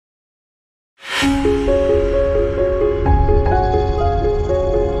Hello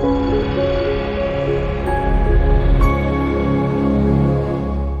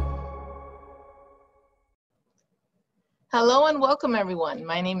and welcome everyone.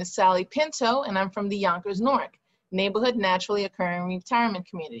 My name is Sally Pinto and I'm from the Yonkers Newark Neighborhood Naturally Occurring Retirement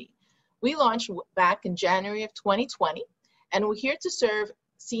Community. We launched back in January of 2020 and we're here to serve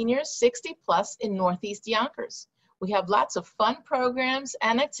seniors 60 plus in Northeast Yonkers. We have lots of fun programs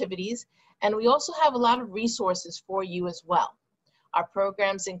and activities, and we also have a lot of resources for you as well. Our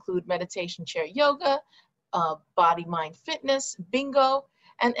programs include meditation chair yoga, body mind fitness, bingo,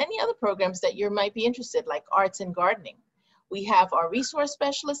 and any other programs that you might be interested, like arts and gardening. We have our resource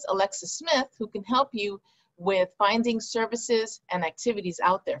specialist, Alexis Smith, who can help you with finding services and activities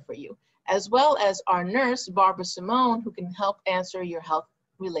out there for you, as well as our nurse, Barbara Simone, who can help answer your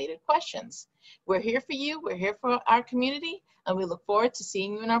health-related questions. We're here for you, we're here for our community, and we look forward to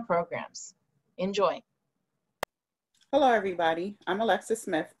seeing you in our programs. Enjoy. Hello, everybody. I'm Alexis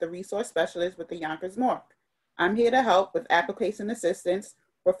Smith, the resource specialist with the Yonkers Newark. I'm here to help with application assistance,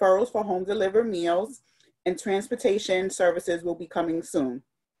 referrals for home delivered meals, and transportation services will be coming soon.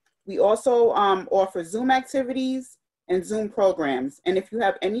 We also offer Zoom activities and Zoom programs. And if you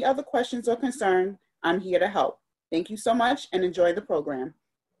have any other questions or concerns, I'm here to help. Thank you so much and enjoy the program.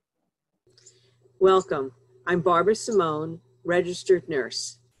 Welcome. I'm Barbara Simone, registered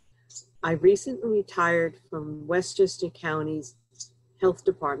nurse. I recently retired from Westchester County's Health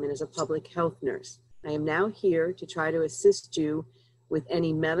Department as a public health nurse. I am now here to try to assist you with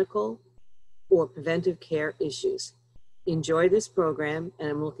any medical or preventive care issues. Enjoy this program, and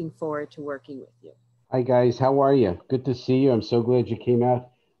I'm looking forward to working with you. Hi guys, how are you? Good to see you. I'm so glad you came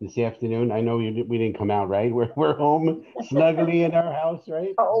out this afternoon. I know we didn't come out, right? We're home snugly in our house,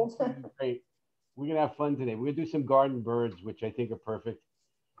 right? Oh. Great. We're gonna have fun today. We're gonna do some garden birds, which I think are perfect.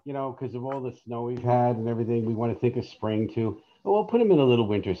 You know, because of all the snow we've had and everything, we want to think of spring too. But we'll put them in a little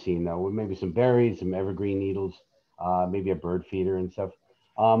winter scene though, with maybe some berries, some evergreen needles, maybe a bird feeder and stuff.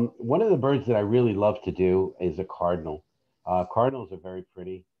 One of the birds that I really love to do is a cardinal. Cardinals are very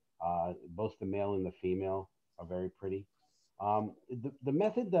pretty. Both the male and the female are very pretty. The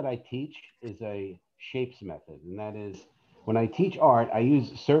method that I teach is a shapes method, and that is when I teach art, I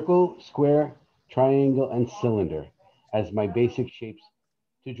use circle, square, triangle, and cylinder as my basic shapes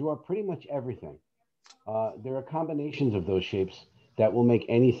to draw pretty much everything. There are combinations of those shapes that will make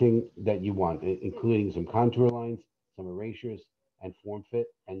anything that you want, including some contour lines, some erasures, and form fit,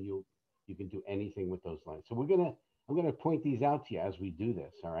 and you can do anything with those lines. So I'm gonna point these out to you as we do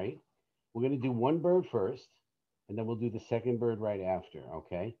this, all right? We're gonna do one bird first, and then we'll do the second bird right after,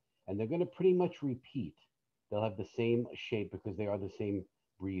 okay? And they're gonna pretty much repeat. They'll have the same shape because they are the same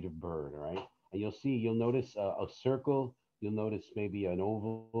breed of bird, all right? And you'll notice a circle, you'll notice maybe an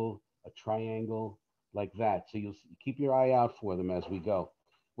oval, a triangle, like that. So you'll keep your eye out for them as we go.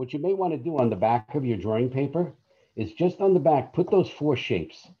 What you may wanna do on the back of your drawing paper is just on the back, put those four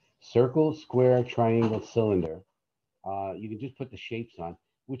shapes, circle, square, triangle, cylinder. You can just put the shapes on,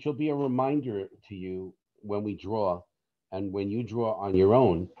 which will be a reminder to you when we draw and when you draw on your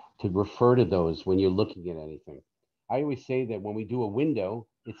own to refer to those when you're looking at anything. I always say that when we do a window,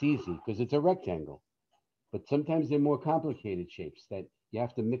 it's easy because it's a rectangle, but sometimes they're more complicated shapes that you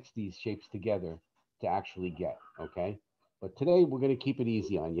have to mix these shapes together to actually get, okay? But today we're gonna keep it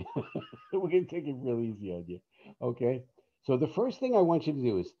easy on you. We're gonna take it real easy on you, okay? So the first thing I want you to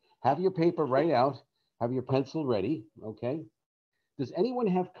do is have your paper right out, have your pencil ready, okay? Does anyone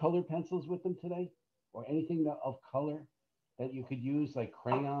have colored pencils with them today? Or anything of color that you could use, like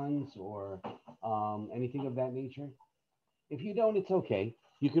crayons or anything of that nature? If you don't, it's okay.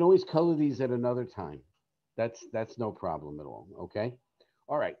 You can always color these at another time. That's no problem at all, okay?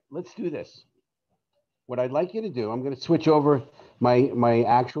 All right, let's do this. What I'd like you to do, I'm gonna switch over my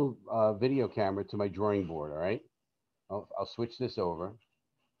actual video camera to my drawing board, all right? I'll switch this over.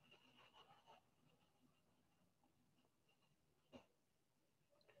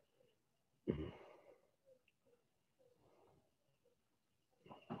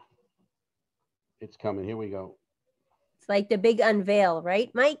 It's coming. Here we go. It's like the big unveil, right,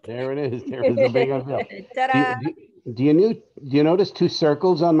 Mike? There it is. There is the big unveil. Ta-da! Do you notice two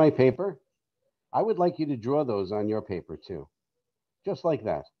circles on my paper? I would like you to draw those on your paper too. Just like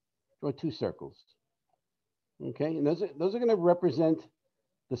that. Draw two circles. Okay, and those are going to represent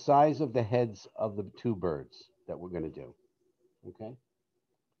the size of the heads of the two birds that we're going to do. Okay.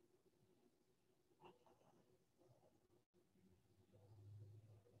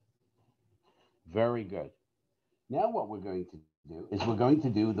 Very good. Now what we're going to do is we're going to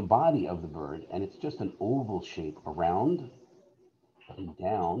do the body of the bird, and it's just an oval shape around and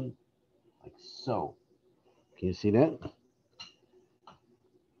down like so. Can you see that?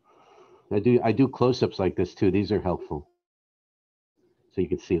 I do close-ups like this too. These are helpful. So you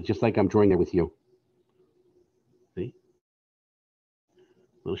can see, just like I'm drawing there with you. See?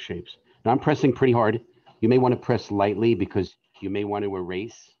 Little shapes. Now I'm pressing pretty hard. You may want to press lightly because you may want to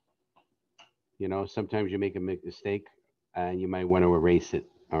erase. You know, sometimes you make a mistake and you might want to erase it,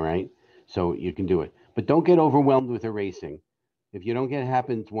 all right? So you can do it. But don't get overwhelmed with erasing. If you don't get it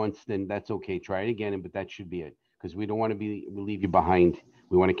happens once, then that's okay. Try it again, but that should be it because we don't want to leave you behind.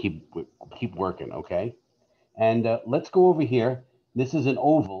 We want to keep working, okay? And let's go over here. This is an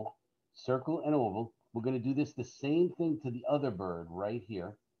oval, circle and oval. We're going to do this the same thing to the other bird right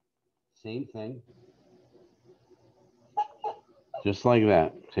here. Same thing. Just like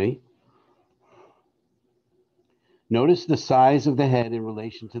that, see? Notice the size of the head in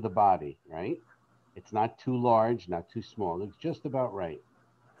relation to the body, right? It's not too large, not too small. It's just about right.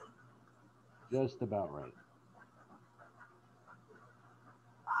 Just about right.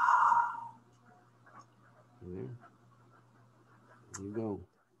 There you go.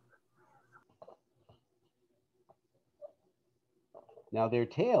 Now their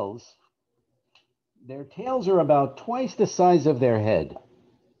tails are about twice the size of their head.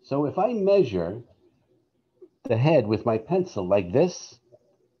 So if I measure the head with my pencil like this,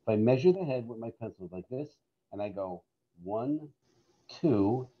 if I measure the head with my pencil like this, and I go 1,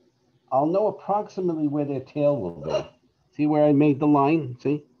 2, I'll know approximately where their tail will be. See where I made the line?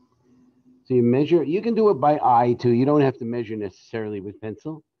 See? So you measure, you can do it by eye too. You don't have to measure necessarily with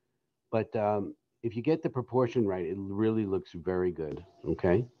pencil, but if you get the proportion right, it really looks very good,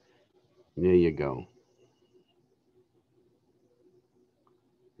 okay? There you go.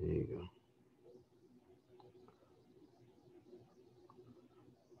 There you go.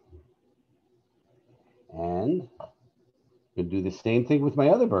 And I'm going to do the same thing with my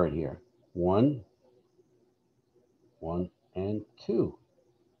other bird here. 1, 1, and 2.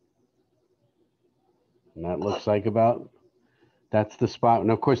 And that looks like that's the spot.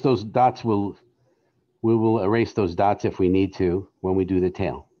 And of course, those dots we will erase those dots if we need to when we do the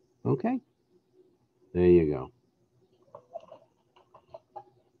tail. Okay? There you go.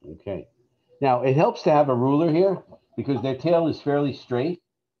 Okay. Now, it helps to have a ruler here because their tail is fairly straight.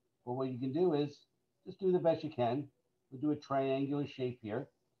 But what you can do is just do the best you can. We'll do a triangular shape here,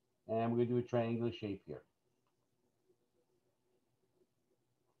 and we're going to do a triangular shape here.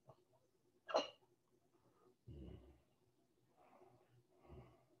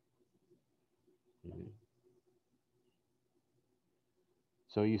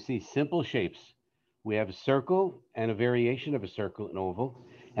 So you see simple shapes. We have a circle and a variation of a circle, an oval,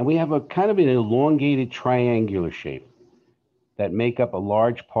 and we have a kind of an elongated triangular shape that make up a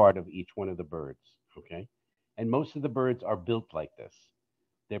large part of each one of the birds, okay? And most of the birds are built like this.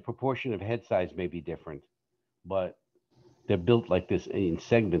 Their proportion of head size may be different, but they're built like this in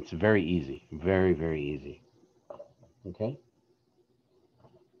segments, very easy, very, very easy, okay?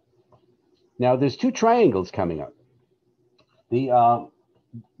 Now there's 2 triangles coming up. The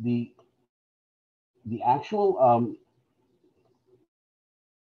actual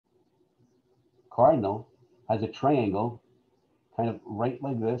cardinal has a triangle kind of right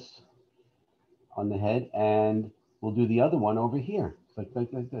like this on the head, and we'll do the other one over here. It's like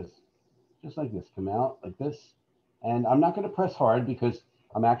this, just like this, come out like this. And I'm not going to press hard because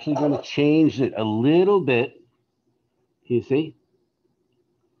I'm actually going to change it a little bit. You see?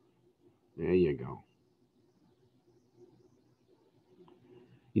 There you go.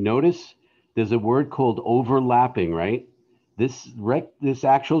 You notice there's a word called overlapping, right? This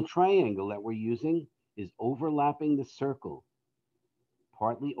actual triangle that we're using is overlapping the circle,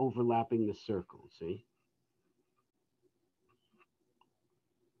 partly overlapping the circle, see?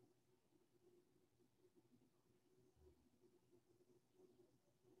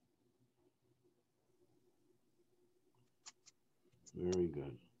 Very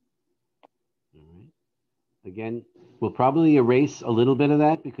good. All right. Again, we'll probably erase a little bit of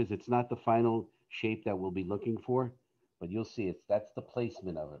that because it's not the final shape that we'll be looking for, but you'll see that's the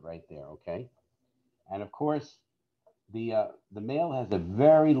placement of it right there, okay? And of course, the male has a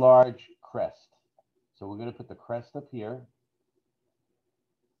very large crest. So we're going to put the crest up here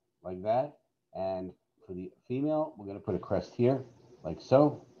like that. And for the female, we're going to put a crest here like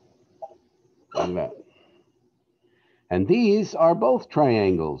so, like that. And these are both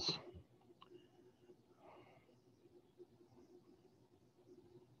triangles.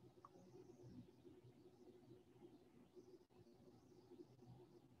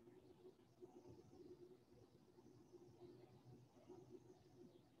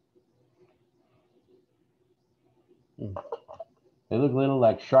 They look a little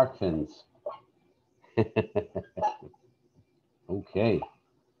like shark fins. Okay,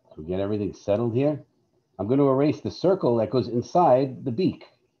 so get everything settled here. I'm going to erase the circle that goes inside the beak.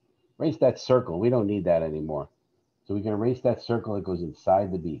 Erase that circle. We don't need that anymore. So we can erase that circle that goes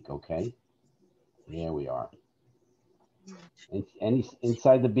inside the beak, okay? There we are. And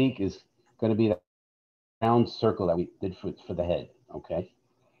inside the beak is going to be that round circle that we did for the head, okay?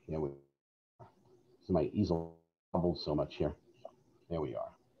 There we are. So my easel bubbles so much here. There we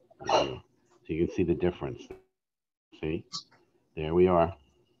are. So you can see the difference. See? There we are.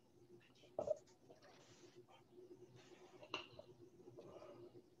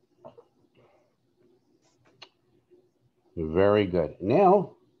 Very good.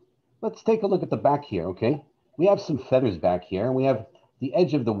 Now, let's take a look at the back here, okay? We have some feathers back here, and we have the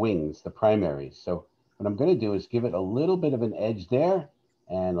edge of the wings, the primaries. So what I'm going to do is give it a little bit of an edge there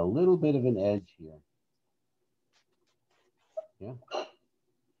and a little bit of an edge here. Yeah.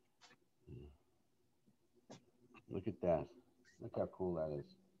 Look at that. Look how cool that is.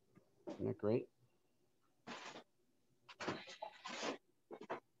 Isn't that great?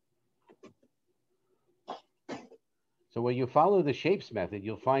 So when you follow the shapes method,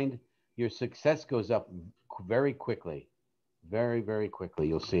 you'll find your success goes up very quickly. Very, very quickly.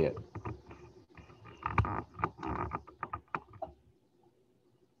 You'll see it.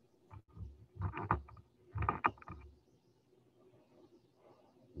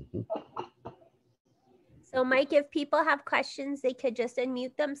 So, Mike, if people have questions, they could just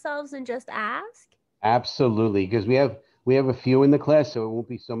unmute themselves and just ask. Absolutely, because we have a few in the class, so it won't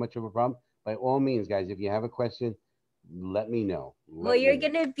be so much of a problem. By all means, guys, if you have a question, let me know. Well, you're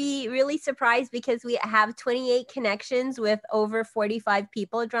going to be really surprised because we have 28 connections with over 45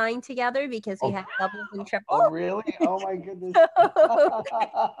 people drawing together because we have doubles and triples. Oh, really? Oh, my goodness.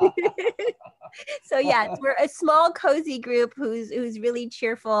 So yes, we're a small, cozy group who's really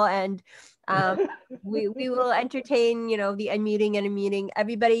cheerful, and we will entertain, the unmuting and unmuting.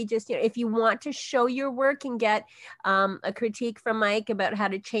 Everybody just, if you want to show your work and get a critique from Mike about how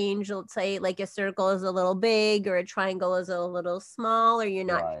to change, let's say like a circle is a little big or a triangle is a little small, or you're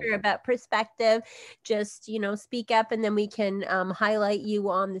not sure about perspective, just, speak up, and then we can highlight you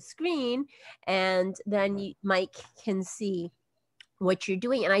on the screen, and then Mike can see what you're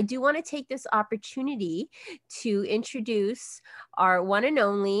doing. And I do want to take this opportunity to introduce our one and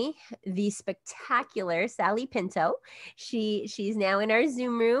only, the spectacular Sally Pinto. She's now in our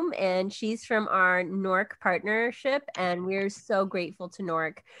Zoom room, and she's from our NORC partnership. And we're so grateful to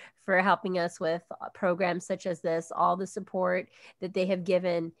NORC for helping us with programs such as this, all the support that they have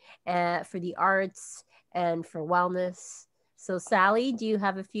given for the arts and for wellness. So Sally, do you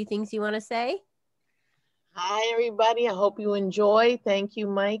have a few things you want to say? Hi, everybody. I hope you enjoy. Thank you,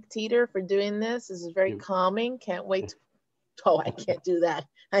 Mike Teator, for doing this. This is very calming. Can't wait to... Oh, I can't do that.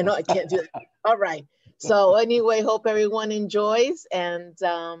 I know I can't do that. All right. So anyway, hope everyone enjoys and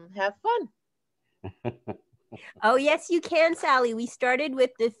have fun. Oh, yes, you can, Sally. We started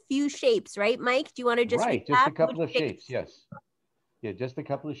with the few shapes, right, Mike? Do you want to just recap? Just a couple of shapes, yes. Yeah, just a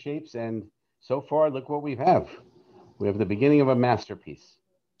couple of shapes. And so far, look what we have. We have the beginning of a masterpiece.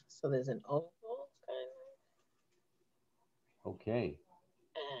 So there's an oval. Okay.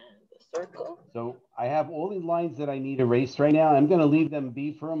 And the circle. So I have all the lines that I need erased right now. I'm going to leave them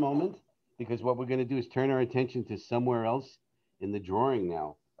be for a moment, because what we're going to do is turn our attention to somewhere else in the drawing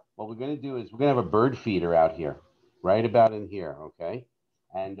now. What we're going to do is we're going to have a bird feeder out here, right about in here, okay?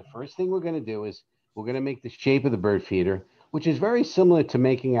 And the first thing we're going to do is we're going to make the shape of the bird feeder, which is very similar to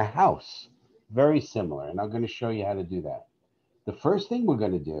making a house. Very similar, and I'm going to show you how to do that. The first thing we're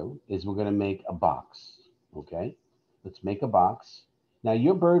going to do is we're going to make a box, okay? Let's make a box. Now,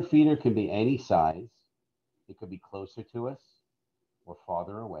 your bird feeder can be any size. It could be closer to us or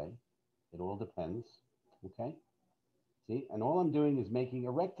farther away. It all depends, okay? See, and all I'm doing is making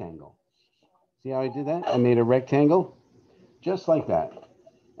a rectangle. See how I did that? I made a rectangle just like that.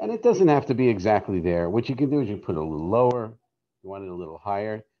 And it doesn't have to be exactly there. What you can do is you put it a little lower. You want it a little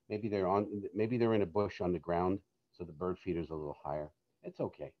higher. Maybe they're in a bush on the ground, so the bird feeder is a little higher. It's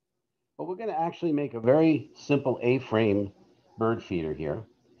okay. But we're going to actually make a very simple A-frame bird feeder here,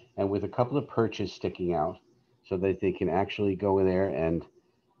 and with a couple of perches sticking out so that they can actually go in there and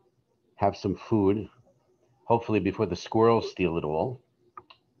have some food, hopefully before the squirrels steal it all.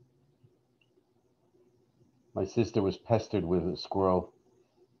 My sister was pestered with a squirrel.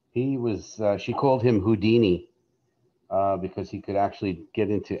 She called him Houdini because he could actually get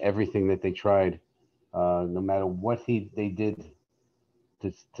into everything that they tried, no matter what they did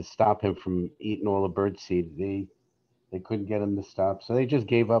to stop him from eating all the bird seed. They couldn't get him to stop, so they just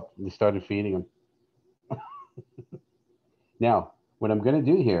gave up and started feeding him. Now, what I'm going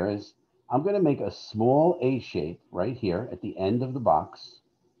to do here is I'm going to make a small A shape right here at the end of the box.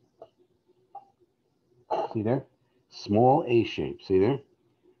 See there? Small A shape. See there?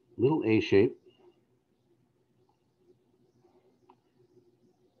 Little A shape.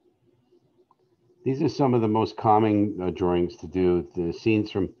 These are some of the most common drawings to do. The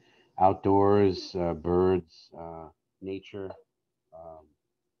scenes from outdoors, birds, nature.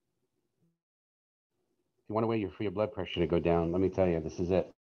 If you want to wait for your blood pressure to go down, let me tell you, this is it.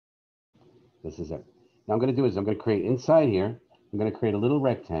 This is it. Now I'm going to do is I'm going to create inside here, I'm going to create a little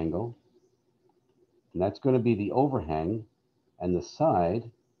rectangle. And that's going to be the overhang and the side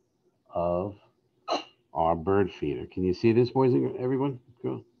of our bird feeder. Can you see this, boys and everyone?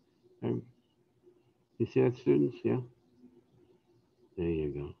 Go. You see that, students? Yeah? There you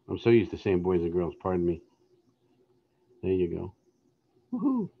go. I'm so used to saying boys and girls. Pardon me. There you go.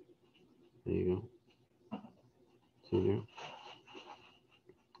 Woohoo. There you go. See there?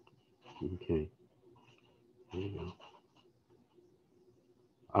 Okay. There you go.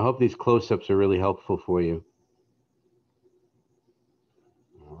 I hope these close-ups are really helpful for you.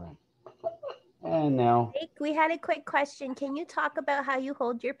 All right. And now, we had a quick question. Can you talk about how you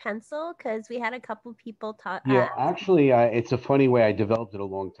hold your pencil? Because we had a couple people talk. yeah, actually, it's a funny way. I developed it a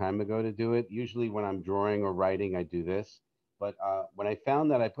long time ago to do it. Usually when I'm drawing or writing, I do this. But when I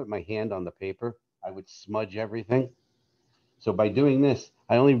found that I put my hand on the paper, I would smudge everything. So by doing this,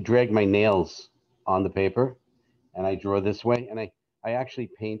 I only drag my nails on the paper and I draw this way. And I actually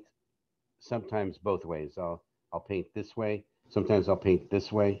paint sometimes both ways. I'll paint this way. Sometimes I'll paint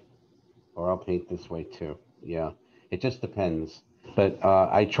this way. Or I'll paint this way too. Yeah, it just depends. But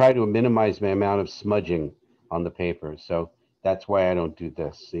I try to minimize my amount of smudging on the paper. So that's why I don't do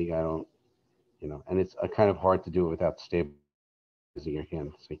this. See, I don't, and it's kind of hard to do it without stabilizing your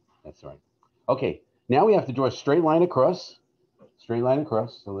hand. See, that's all right. Okay, now we have to draw a straight line across. Straight line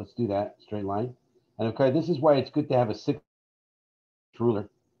across. So let's do that, straight line. And okay, this is why it's good to have a 6 ruler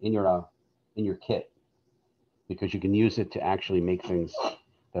in your kit, because you can use it to actually make things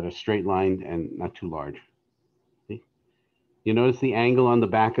that are straight lined and not too large. See? You notice the angle on the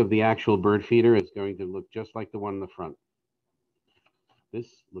back of the actual bird feeder is going to look just like the one in the front. This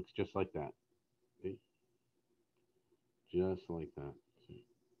looks just like that. See? Just like that. See?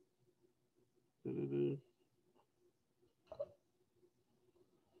 Da-da-da.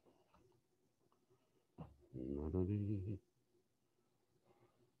 Here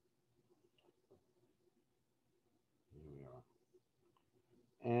we are.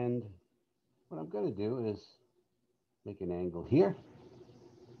 And what I'm going to do is make an angle here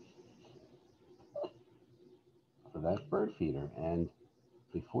for that bird feeder. And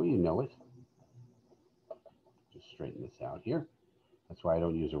before you know it, just straighten this out here. That's why I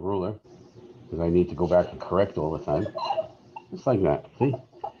don't use a ruler, because I need to go back and correct all the time. Just like that, see?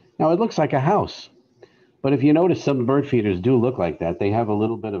 Now it looks like a house. But if you notice, some bird feeders do look like that. They have a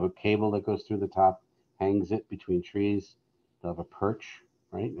little bit of a cable that goes through the top, hangs it between trees. They'll have a perch,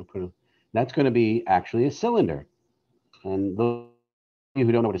 right? That's going to be actually a cylinder. And those of you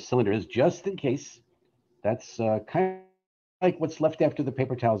who don't know what a cylinder is, just in case, that's kind of like what's left after the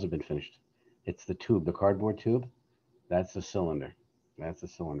paper towels have been finished. It's the tube, the cardboard tube. That's a cylinder. That's a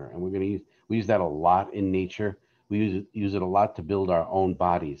cylinder. And we use that a lot in nature. We use it a lot to build our own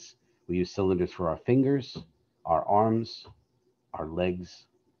bodies. We use cylinders for our fingers, our arms, our legs,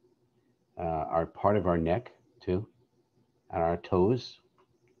 our part of our neck too, and our toes.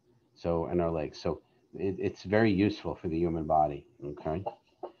 So, and our legs. So it's very useful for the human body. Okay.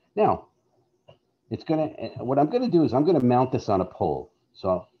 Now, what I'm gonna do is I'm gonna mount this on a pole.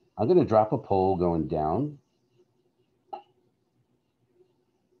 So I'm gonna drop a pole going down.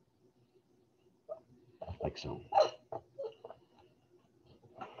 Like so.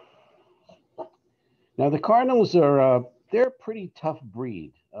 Now the Cardinals are they're a pretty tough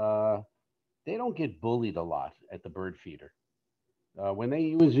breed. They don't get bullied a lot at the bird feeder. When they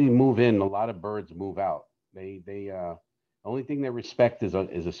usually move in, a lot of birds move out. The only thing they respect is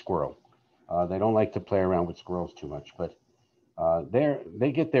a squirrel. They don't like to play around with squirrels too much, but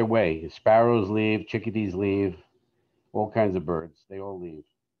they get their way. Sparrows leave, chickadees leave, all kinds of birds. They all leave.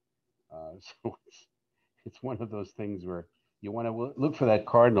 So it's one of those things where you want to look for that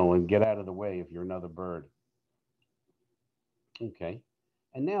cardinal and get out of the way if you're another bird. Okay.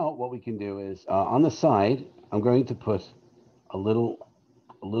 And now what we can do is on the side, I'm going to put a little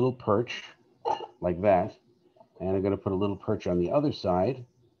perch like that. And I'm going to put a little perch on the other side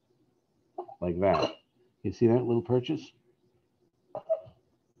like that. You see that, little perches?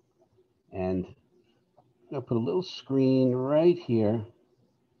 And I'm going to put a little screen right here,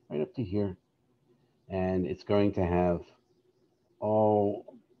 right up to here. And it's going to have all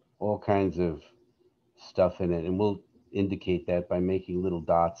kinds of stuff in it, and we'll indicate that by making little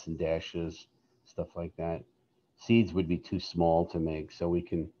dots and dashes, stuff like that. Seeds would be too small to make, so we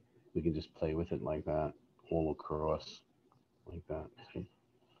can just play with it like that, all across, like that. See?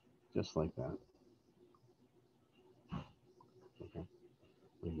 Just like that. Okay,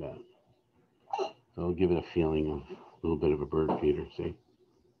 like that. So it'll give it a feeling of a little bit of a bird feeder. See?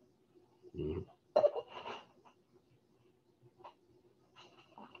 Mhm.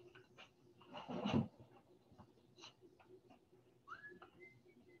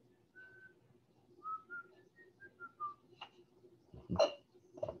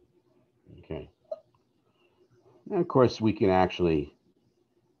 Okay. And of course, we can actually,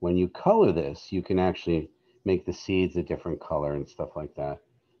 when you color this, you can actually make the seeds a different color and stuff like that.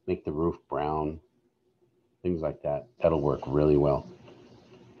 Make the roof brown, things like that. That'll work really well.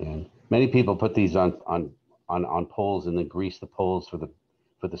 And many people put these on poles and then grease the poles for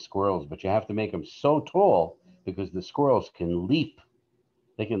the squirrels, but you have to make them so tall because the squirrels can leap.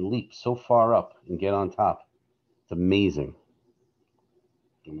 They can leap so far up and get on top. It's amazing.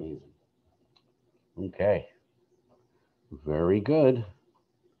 Amazing. Okay. Very good.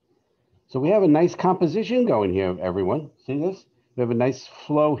 So we have a nice composition going here, everyone. See this? We have a nice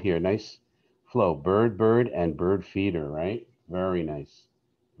flow here, nice flow. Bird, bird, and bird feeder, right? Very nice.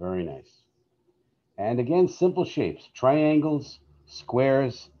 Very nice. And again, simple shapes, triangles,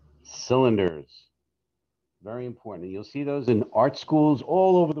 squares, cylinders. Very important. And you'll see those in art schools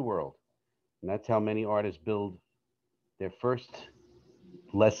all over the world. And that's how many artists build their first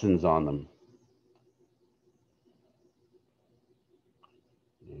lessons on them.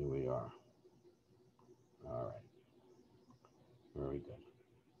 Here we are. All right. Very good.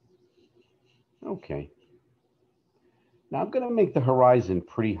 Okay. Now I'm going to make the horizon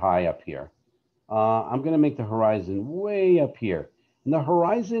pretty high up here. I'm going to make the horizon way up here. And the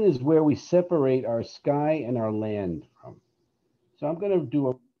horizon is where we separate our sky and our land from. So I'm going to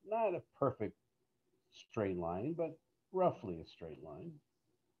do not a perfect straight line, but roughly a straight line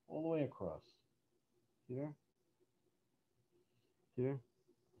all the way across. See there? See there?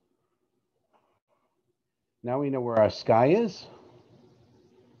 Now we know where our sky is.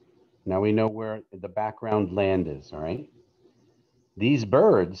 Now we know where the background land is, all right? These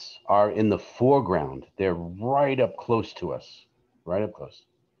birds are in the foreground. They're right up close to us, right up close.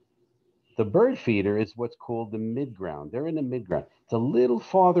 The bird feeder is what's called the midground. They're in the midground. It's a little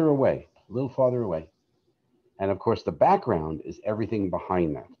farther away, a little farther away. And of course, the background is everything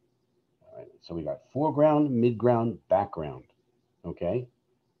behind that. All right, so we got foreground, midground, background, okay?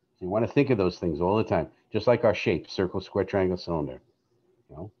 So you want to think of those things all the time, just like our shape, circle, square, triangle, cylinder,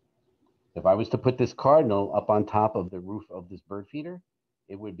 you know? If I was to put this cardinal up on top of the roof of this bird feeder,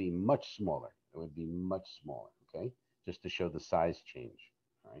 it would be much smaller. It would be much smaller, okay? Just to show the size change,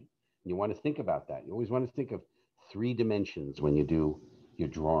 all right? And you want to think about that. You always want to think of 3 dimensions when you do your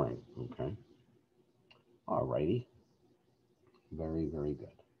drawing, okay? All righty. Very, very good.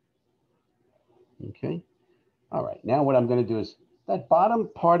 Okay. All right. Now what I'm going to do is that bottom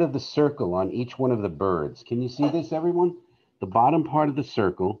part of the circle on each one of the birds. Can you see this, everyone? The bottom part of the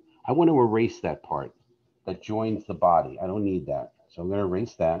circle, I want to erase that part that joins the body. I don't need that. So I'm going to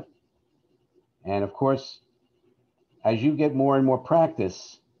erase that. And of course, as you get more and more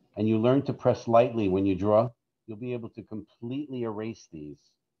practice and you learn to press lightly when you draw, you'll be able to completely erase these.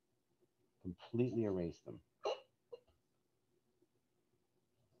 Completely erase them.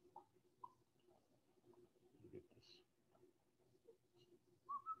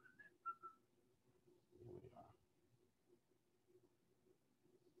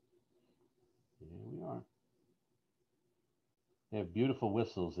 Here we are. They have beautiful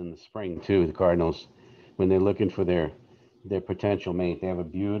whistles in the spring too, the cardinals, when they're looking for their potential mate. They have a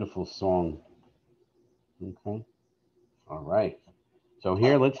beautiful song. Okay. All right. So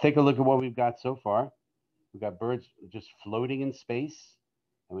here, let's take a look at what we've got so far. We've got birds just floating in space,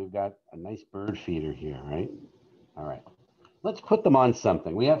 and we've got a nice bird feeder here, right? All right. Let's put them on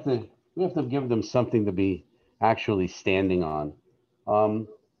something. We have to give them something to be actually standing on.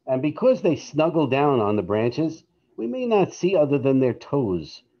 And because they snuggle down on the branches, we may not see other than their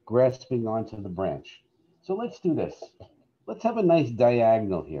toes grasping onto the branch. So let's do this. Let's have a nice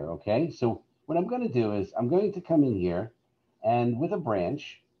diagonal here, okay? So what I'm going to do is I'm going to come in here, and with a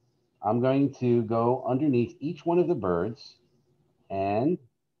branch, I'm going to go underneath each one of the birds and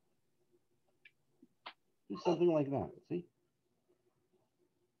do something like that, see?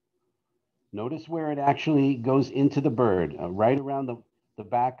 Notice where it actually goes into the bird, right around the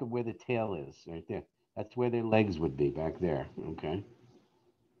back of where the tail is, right there. That's where their legs would be, back there, okay?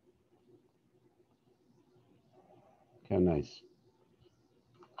 Okay, nice.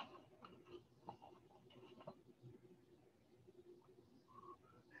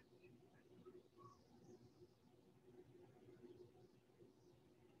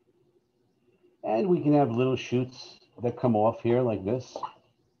 And we can have little shoots that come off here like this,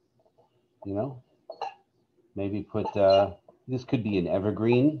 you know. Maybe put, this could be an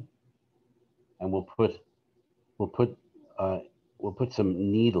evergreen, and we'll put uh,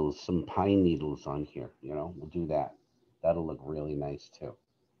 some needles, some pine needles on here, you know. We'll do that. That'll look really nice too.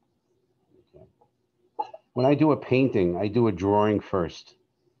 Okay. When I do a painting, I do a drawing first,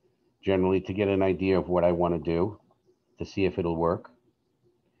 generally to get an idea of what I want to do, to see if it'll work.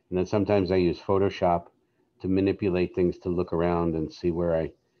 And then sometimes I use Photoshop to manipulate things, to look around and see where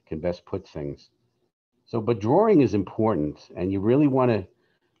I can best put things. So, but drawing is important, and you really want to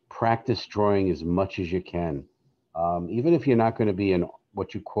practice drawing as much as you can. Even if you're not going to be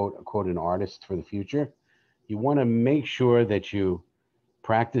what you quote an artist for the future, you want to make sure that you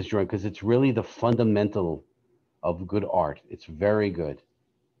practice drawing, because it's really the fundamental of good art. It's very good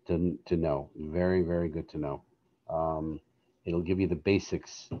to know, very, very good to know. It'll give you the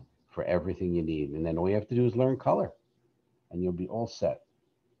basics for everything you need. And then all you have to do is learn color, and you'll be all set.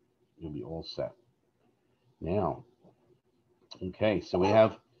 You'll be all set. Now, okay, so we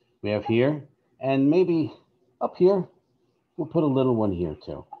have here, and maybe up here, we'll put a little one here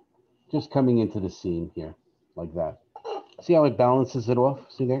too. Just coming into the scene here, like that. See how it balances it off?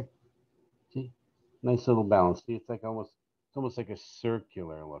 See there? See? Nice little balance. See, it's almost like a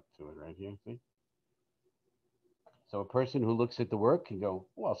circular look to it right here. See? So a person who looks at the work can go,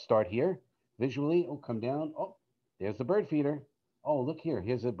 oh, I'll start here visually. Oh, come down. Oh, there's the bird feeder. Oh, look here.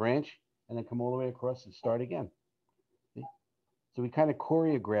 Here's a branch. And then come all the way across and start again. See? So we kind of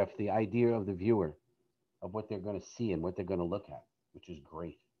choreograph the idea of the viewer of what they're going to see and what they're going to look at, which is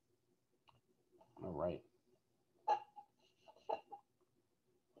great. All right.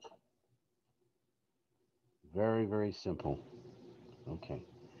 Very, very simple. Okay.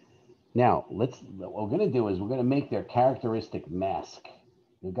 Now, what we're going to do is we're going to make their characteristic mask.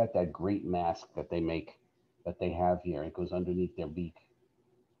 They've got that great mask that they have here. It goes underneath their beak.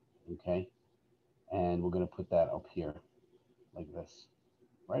 Okay. And we're going to put that up here like this,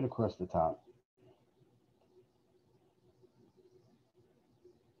 right across the top.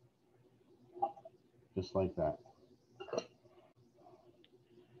 Just like that.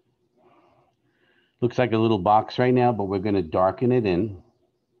 Looks like a little box right now, but we're going to darken it in.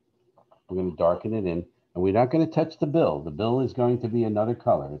 We're going to darken it in, and we're not going to touch the bill. The bill is going to be another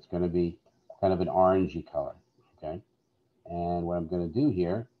color. It's going to be kind of an orangey color, okay? And what I'm going to do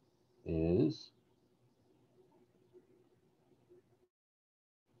here is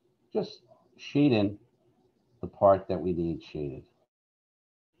just shade in the part that we need shaded.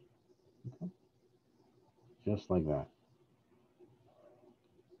 Okay. Just like that.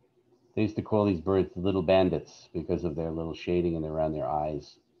 They used to call these birds the little bandits because of their little shading and around their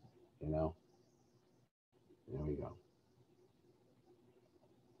eyes, you know? There we go.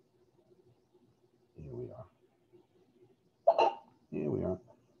 Here we are. Here we are.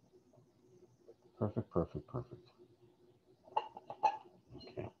 Perfect, perfect, perfect.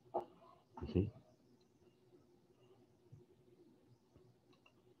 Okay. You see?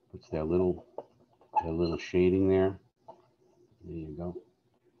 Puts their little shading there. There you go.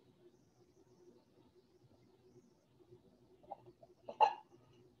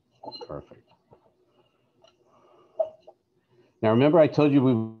 Perfect. Now remember I told you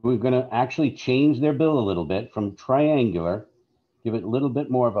we were going to actually change their bill a little bit from triangular, give it a little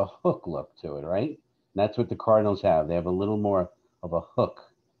bit more of a hook look to it, right? And that's what the cardinals have. They have a little more of a hook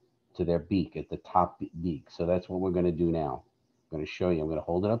to their beak at the top beak. So that's what we're going to do now. I'm going to show you. I'm going to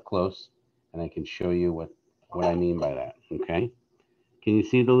hold it up close, and I can show you what I mean by that. Okay? Can you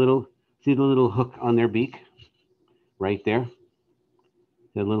see the little hook on their beak? Right there.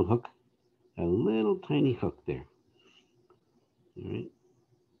 That little hook. A little tiny hook there. All right.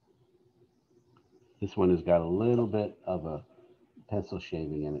 This one has got a little bit of a pencil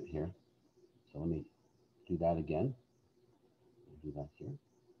shaving in it here. So let me do that again. Do that here.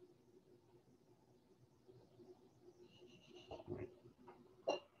 All right.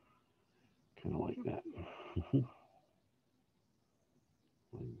 Kind of like that.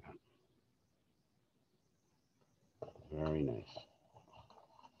 Like that. Very nice.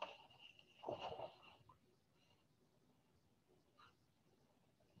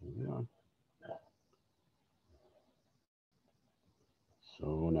 Here we are.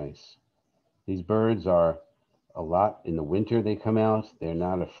 So nice. These birds are a lot in the winter. They come out. They're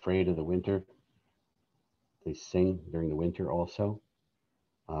not afraid of the winter. They sing during the winter also.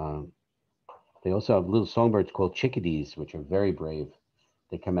 They also have little songbirds called chickadees, which are very brave.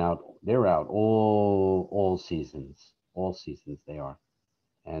 They come out. They're out all seasons. All seasons they are,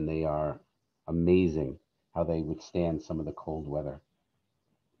 and they are amazing how they withstand some of the cold weather.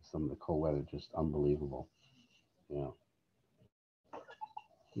 some of the cold weather, just unbelievable. Yeah.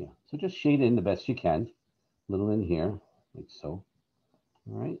 Yeah. So just shade in the best you can. A little in here, like so.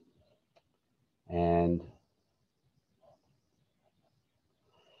 All right. And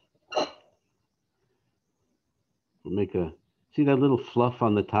we'll make a, see that little fluff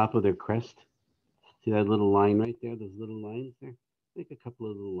on the top of their crest? See that little line right there? Those little lines there? Make a couple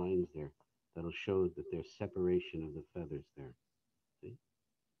of little lines there. That'll show that there's separation of the feathers there. See?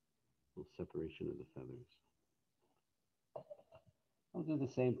 A little separation of the feathers. I'll do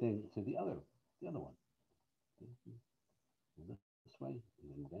the same thing to the other one. This way,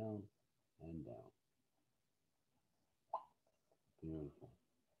 and then down, and down. Beautiful.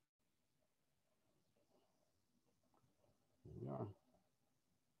 Here we are.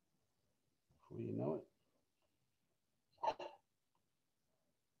 Before you know it,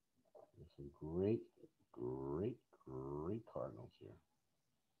 there's some great, great, great cardinals here.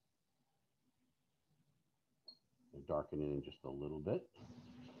 They're darkening in just a little bit,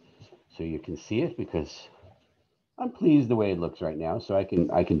 so you can see it, because I'm pleased the way it looks right now. So I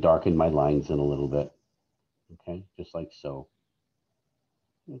can darken my lines in a little bit. Okay, just like so.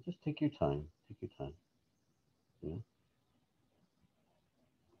 Yeah, just take your time. Take your time. Yeah.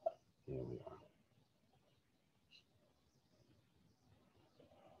 There we are.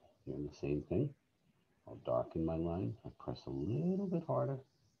 Doing the same thing. I'll darken my line. I press a little bit harder.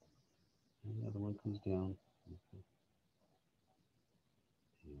 And the other one comes down. Okay.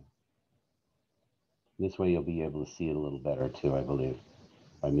 Yeah. This way you'll be able to see it a little better too, I believe,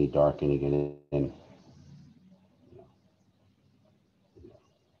 by me darkening it in.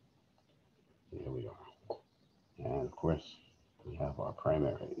 Here we are. And of course, we have our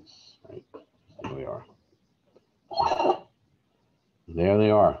primaries, right? Here we are. There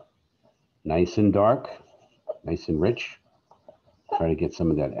they are. Nice and dark, nice and rich. Try to get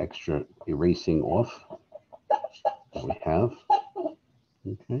some of that extra erasing off that we have.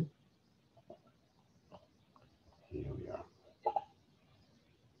 Okay. Here we are.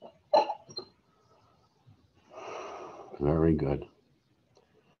 Very good.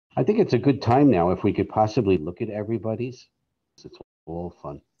 I think it's a good time now if we could possibly look at everybody's. It's all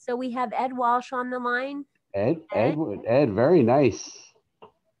fun. So we have Ed Walsh on the line. Ed, very nice.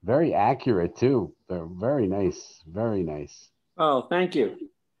 Very accurate too. They're very nice. Very nice. Oh, thank you.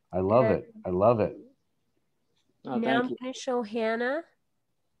 I love it. I love it. Oh, now I'm thank you. going to show Hannah.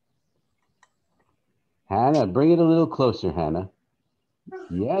 Hannah, bring it a little closer, Hannah.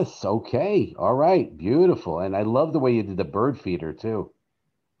 Yes, okay. All right, beautiful. And I love the way you did the bird feeder too.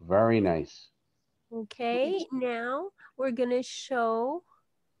 Very nice. Okay, now we're going to show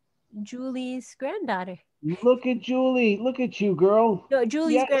Julie's granddaughter. Look at Julie. Look at you, girl. No,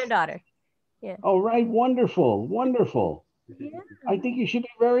 Julie's Yes. granddaughter. Yeah. All right, wonderful, wonderful. Yeah. I think you should be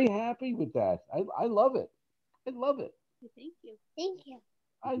very happy with that. I love it. I love it. Thank you. Thank you.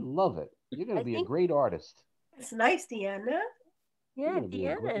 I love it. You're going to be a think- great artist. It's nice, Deanna. Yeah, You're gonna be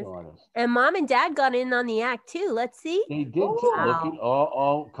a great Deanna. artist. And Mom and Dad got in on the act too. Let's see. They did too.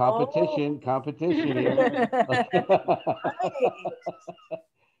 Oh. Look at competition here.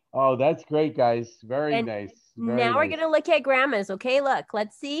 Oh, that's great, guys. Very And nice. Very Now we're nice. going to look at grandmas. Okay, look,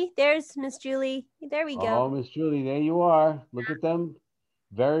 let's see. There's Miss Julie. There we Oh, go. Miss Julie, there you are. Look at them.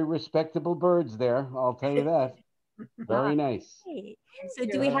 Very respectable birds there. I'll tell you that. Very nice. Hey. So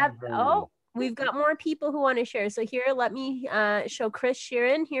do we have, Very oh, nice. we've got more people who want to share. So here, let me show Chris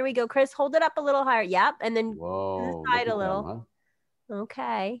Sheeran. Here we go. Chris, hold it up a little higher. Yep. And then Whoa. to the look side at a little. them, huh?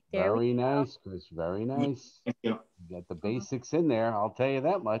 Okay. There we Very go. nice, Chris. Very nice. Thank you. You got the basics in there. I'll tell you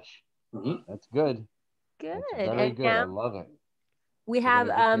that much. Mhm. That's good. Good. That's very And good. I now love it. we We're have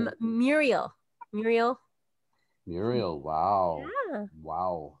gonna get Muriel. Muriel. Muriel, wow. Yeah.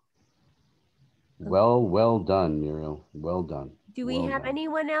 Wow. Well done, Muriel. Well done. Do we Well have done.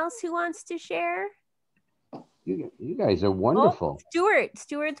 anyone else who wants to share? You guys are wonderful. Oh,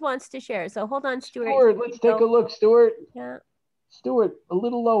 Stuart wants to share. So hold on, Stuart. Stuart, let's take a look, Stuart. Yeah. Stuart, a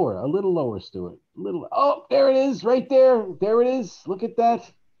little lower, Stuart. A little. Oh, there it is, right there. There it is. Look at that.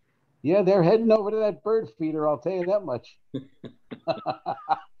 Yeah, they're heading over to that bird feeder. I'll tell you that much.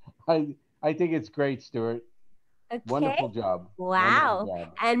 I think it's great, Stuart. Okay. Wonderful job. Wow. Wonderful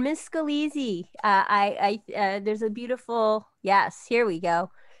job. And Miss Scalisi, there's a beautiful, yes, here we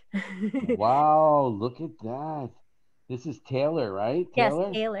go. Wow, look at that. This is Taylor, right? Yes,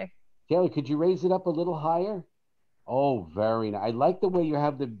 Taylor? Taylor. Taylor, could you raise it up a little higher? Oh, very nice. I like the way you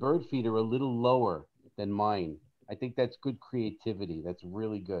have the bird feeder a little lower than mine. I think that's good creativity. That's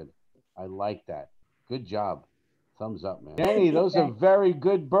really good. I like that. Good job. Thumbs up, man. Jenny, those are very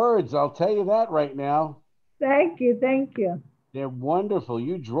good birds. I'll tell you that right now. Thank you. Thank you. They're wonderful.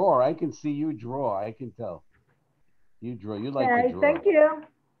 You draw. I can see you draw. I can tell. You draw. You like to Okay, draw. thank you. And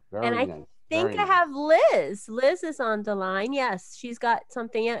Very I nice. think Very I nice. have Liz. Liz is on the line. Yes, she's got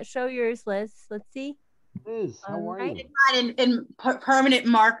something. Yeah, show yours, Liz. Let's see. Liz, how All are right. you? Not in permanent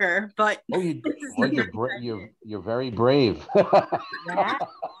marker, but Oh, you. this is Well, the you're very brave. Yeah.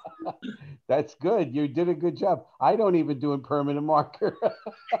 That's good. You did a good job. I don't even do a permanent marker.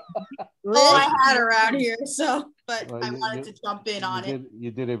 all I had around here. So, but Well, I wanted to jump in on it.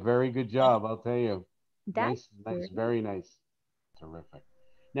 You did a very good job. I'll tell you. That's Nice, good. very nice. Terrific.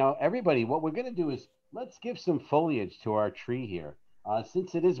 Now, everybody, what we're going to do is let's give some foliage to our tree here.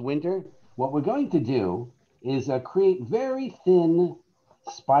 Since it is winter, what we're going to do is create very thin,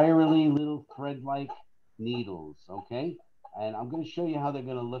 spirally little thread-like needles, okay? And I'm going to show you how they're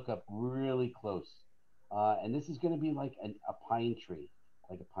going to look up really close. And this is going to be like a pine tree,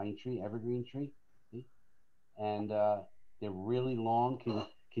 evergreen tree. See? And they're really long.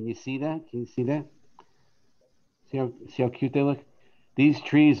 Can you see that? Can you see that? See how cute they look? These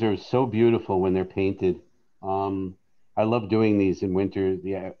trees are so beautiful when they're painted. I love doing these in winter.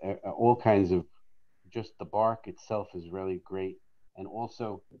 All kinds of, just the bark itself is really great, and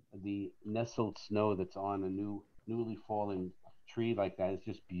also the nestled snow that's on a newly fallen tree like that is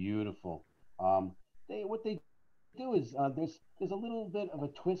just beautiful. What they do is there's a little bit of a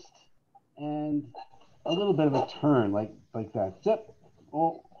twist and a little bit of a turn like that. Zip,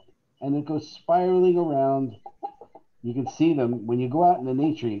 oh, and it goes spiraling around. You can see them when you go out in the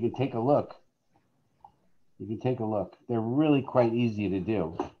nature. You can take a look. They're really quite easy to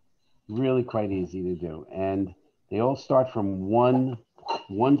do. Really quite easy to do. And they all start from one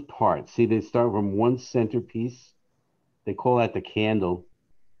part. See, they start from one centerpiece. They call that the candle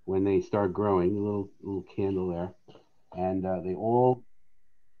when they start growing, a little candle there. And they all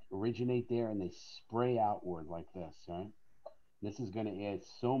originate there and they spray outward like this, right? This is going to add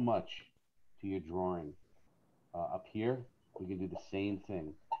so much to your drawing. Up here, we can do the same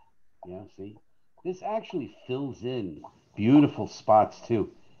thing. Yeah, see? This actually fills in beautiful spots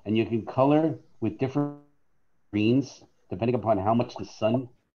too. And you can color with different greens depending upon how much the sun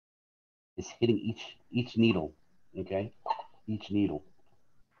is hitting each needle. Okay? Each needle.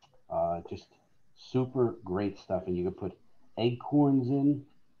 Just super great stuff. And you can put acorns in.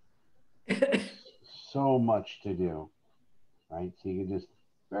 So much to do. Right? So you can just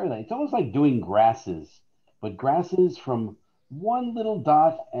very nice. It's almost like doing grasses, but grasses from one little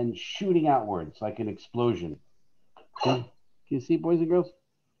dot and shooting outwards like an explosion. Can you see, boys and girls?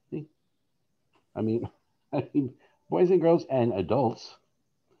 See? I mean, boys and girls and adults,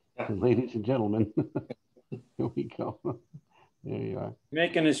 ladies and gentlemen. Here we go. There you are.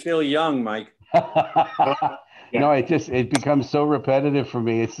 Making us feel young, Mike. No, it becomes so repetitive for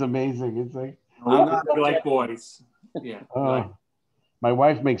me. It's amazing. It's like I'm not like boys. Yeah. My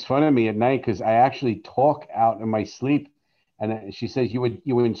wife makes fun of me at night because I actually talk out in my sleep, and she says you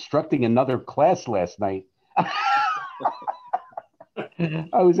were instructing another class last night.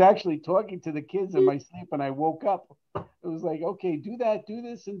 I was actually talking to the kids in my sleep, and I woke up. It was like, okay, do that, do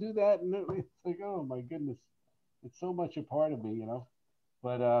this, and do that, and it's like, oh my goodness, it's so much a part of me, you know.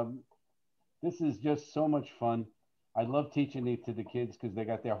 But this is just so much fun. I love teaching it to the kids because they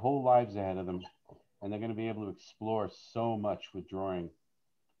got their whole lives ahead of them, and they're going to be able to explore so much with drawing.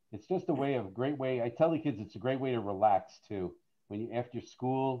 It's just a great way. I tell the kids it's a great way to relax too. When you after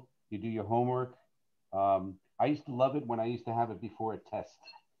school, you do your homework. I used to love it when I used to have it before a test.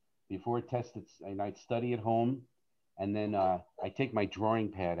 Before a test, and I'd study at home, and then I take my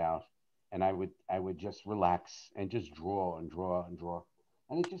drawing pad out, and I would just relax and just draw and draw and draw,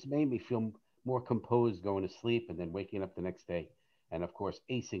 and it just made me feel more composed going to sleep and then waking up the next day, and of course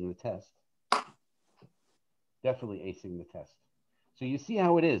acing the test. Definitely acing the test. So you see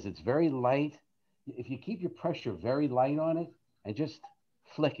how it is. It's very light. If you keep your pressure very light on it and just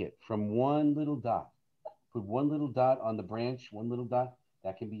flick it from one little dot, put one little dot on the branch, one little dot,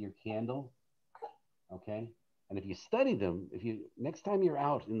 that can be your candle. Okay. And if you study them, next time you're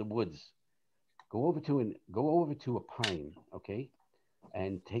out in the woods, go over to a pine, okay,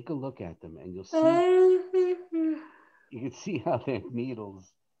 and take a look at them, and you'll see you can see how their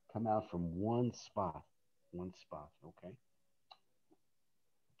needles come out from one spot, okay.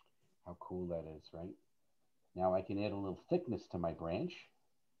 How cool that is, right? Now I can add a little thickness to my branch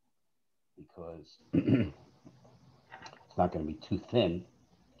because it's not going to be too thin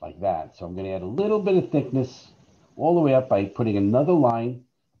like that. So I'm going to add a little bit of thickness all the way up by putting another line,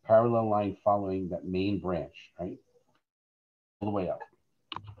 parallel line following that main branch, right? All the way up.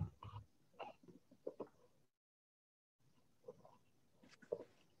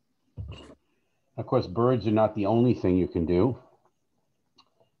 Of course, birds are not the only thing you can do.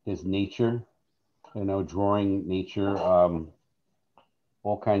 There's nature, drawing nature,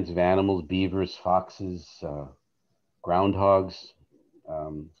 all kinds of animals, beavers, foxes, groundhogs,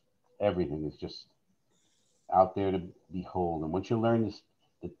 everything is just out there to behold. And once you learn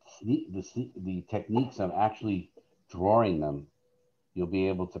the techniques of actually drawing them, you'll be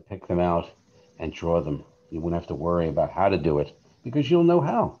able to pick them out and draw them. You won't have to worry about how to do it because you'll know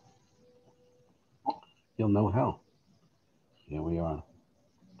how. You'll know how. Here we are.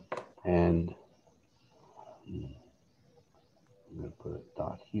 And I'm going to put a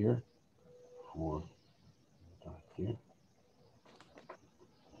dot here for a dot here.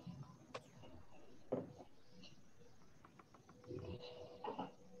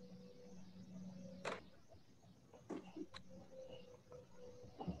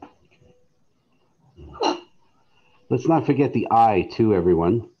 Let's not forget the eye too,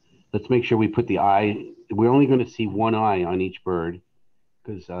 everyone. Let's make sure we put the eye. We're only going to see one eye on each bird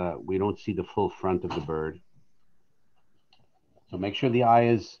because we don't see the full front of the bird. So make sure the eye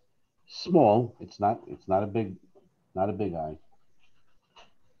is small. It's not a big eye.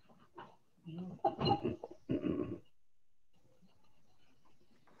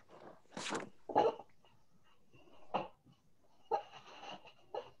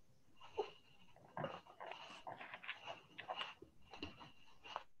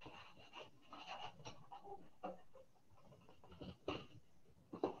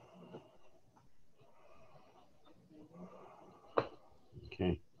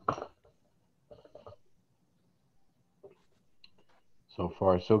 Okay. So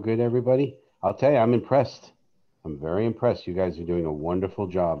far, so good, everybody. I'll tell you, I'm impressed. I'm very impressed. You guys are doing a wonderful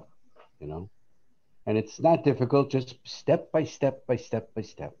job, And it's not difficult, just step by step by step by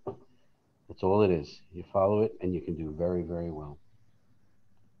step. That's all it is. You follow it and you can do very, very well.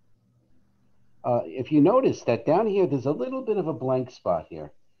 If you notice that down here, there's a little bit of a blank spot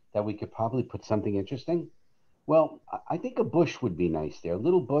here that we could probably put something interesting. Well, I think a bush would be nice there, a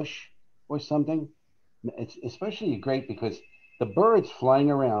little bush or something. It's especially great because the birds flying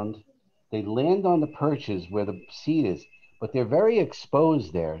around, they land on the perches where the seed is, but they're very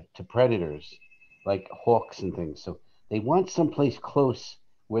exposed there to predators like hawks and things. So they want someplace close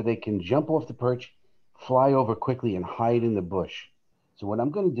where they can jump off the perch, fly over quickly and hide in the bush. So what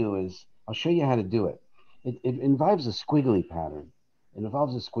I'm going to do is I'll show you how to do it. It involves a squiggly pattern. It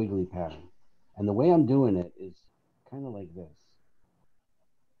involves a squiggly pattern. And the way I'm doing it is kind of like this.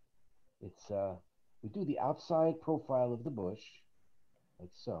 It's we do the outside profile of the bush,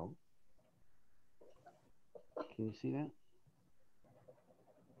 like so. Can you see that?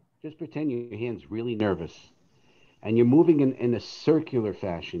 Just pretend your hand's really nervous. And you're moving in a circular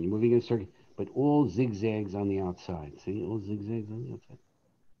fashion. You're moving in a circle, but all zigzags on the outside. See, all zigzags on the outside.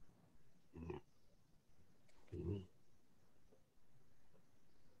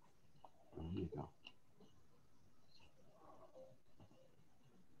 There you go.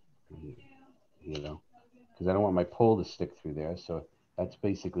 You know, because I don't want my pole to stick through there. So that's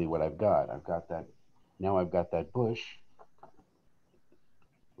basically what I've got. I've got that. Now I've got that bush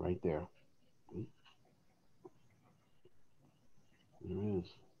right there. There it is.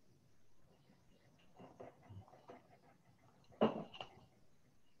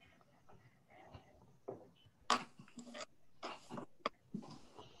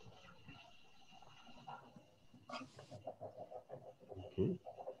 Okay.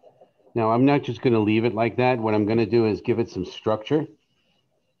 Now I'm not just going to leave it like that. What I'm going to do is give it some structure.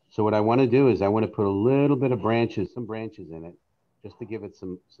 So what I want to do is I want to put a little bit of branches, some branches in it, just to give it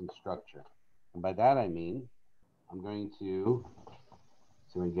some structure. And by that I mean I'm going to,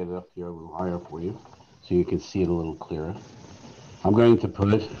 so I get it up here a little higher for you so you can see it a little clearer. I'm going to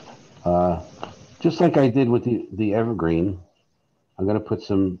put, just like I did with the evergreen, I'm going to put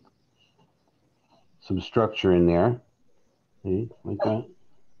some structure in there. See, like that.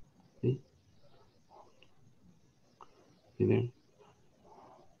 See? See there?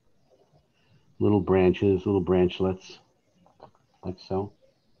 Little branches, little branchlets, like so.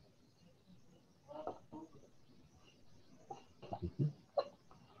 Mm-hmm.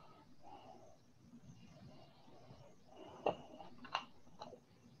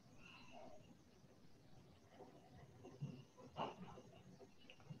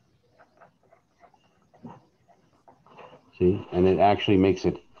 See, and it actually makes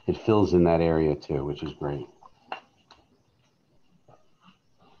it fills in that area too, which is great.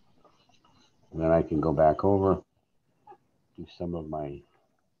 And then I can go back over, do some of my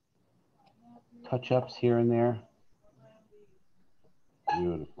touch-ups here and there.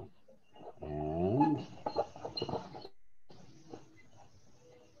 Beautiful. And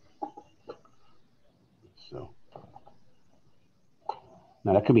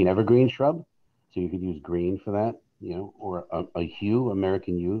Now that could be an evergreen shrub, so you could use green for that, or a yew,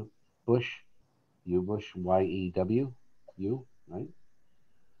 American yew bush, yew, yew, right?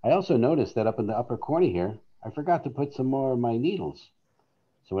 I also noticed that up in the upper corner here, I forgot to put some more of my needles.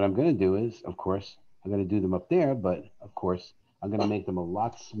 So what I'm going to do is, of course, I'm going to do them up there, but of course, I'm going to make them a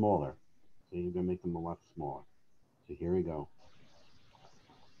lot smaller. So you're going to make them a lot smaller. So here we go.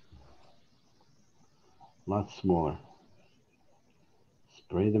 A lot smaller.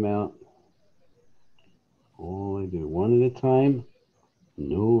 Spray them out. All I do, one at a time,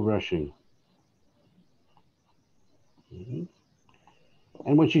 no rushing.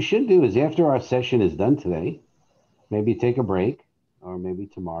 And what you should do is after our session is done today, maybe take a break, or maybe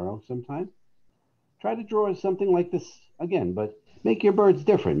tomorrow sometime. Try to draw something like this again, but make your birds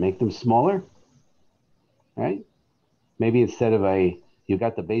different. Make them smaller, right? Maybe instead of you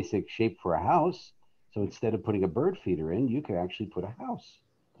got the basic shape for a house, so instead of putting a bird feeder in, you could actually put a house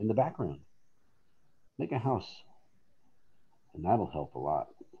in the background. Make a house, and that'll help a lot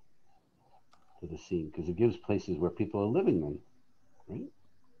to the scene because it gives places where people are living in, right?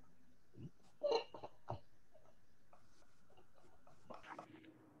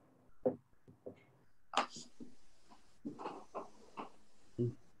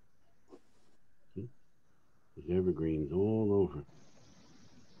 There's evergreens all over.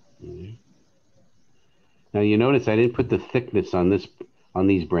 Now you notice I didn't put the thickness on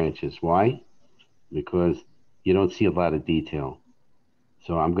these branches. Why? Because you don't see a lot of detail.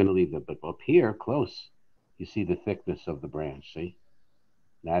 So I'm going to leave that. But up here, close, you see the thickness of the branch. See?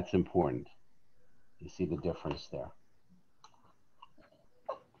 That's important. You see the difference there.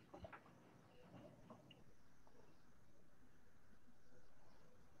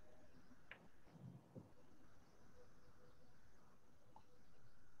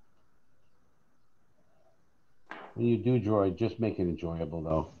 When you do draw, just make it enjoyable,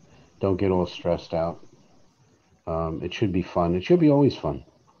 though. Don't get all stressed out. It should be fun. It should be always fun.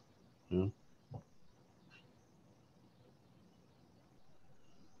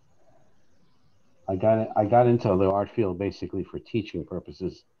 I got into the art field basically for teaching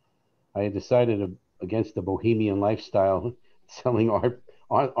purposes. I had decided against the bohemian lifestyle, selling art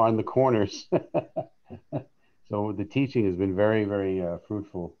on the corners. So the teaching has been very, very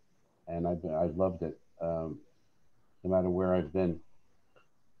fruitful, and I've loved it, no matter where I've been.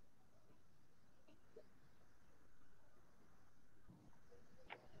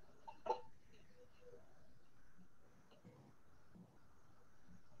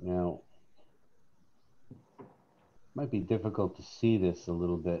 Now, it might be difficult to see this a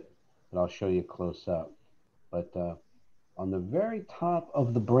little bit, but I'll show you close up. But on the very top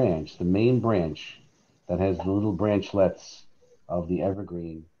of the branch, the main branch that has the little branchlets of the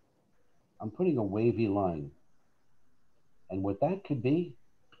evergreen, I'm putting a wavy line. And what that could be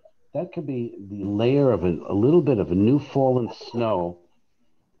the layer of a little bit of a new fallen snow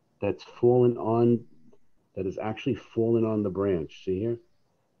that's actually fallen on the branch. See here?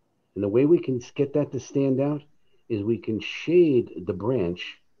 And the way we can get that to stand out is we can shade the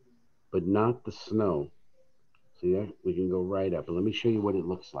branch, but not the snow. See there? We can go right up. But let me show you what it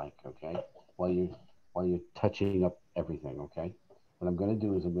looks like, okay? While you're touching up everything, okay? What I'm going to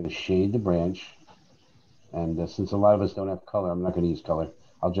do is I'm going to shade the branch. And since a lot of us don't have color, I'm not going to use color.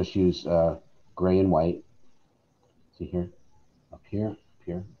 I'll just use gray and white. See here? Up here, up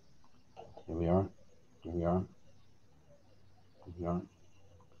here. Here we are. Here we are. Here we are.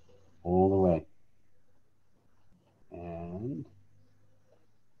 All the way. And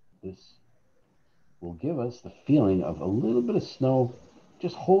this will give us the feeling of a little bit of snow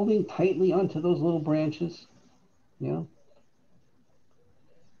just holding tightly onto those little branches. Yeah.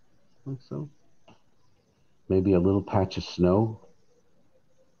 Like so. Maybe a little patch of snow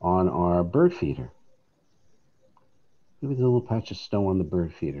on our bird feeder. Maybe there's a little patch of snow on the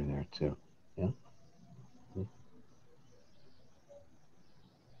bird feeder there too. Yeah.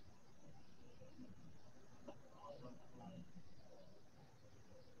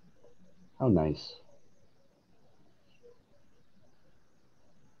 How nice.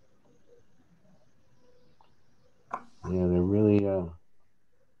 Yeah, they're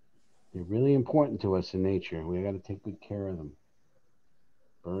really important to us in nature. We got to take good care of them.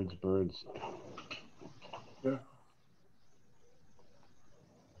 Birds. Yeah.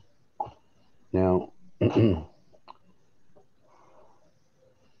 Now, you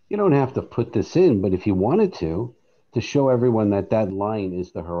don't have to put this in, but if you wanted to show everyone that line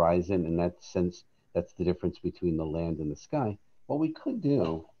is the horizon, and that sense that's the difference between the land and the sky, what we could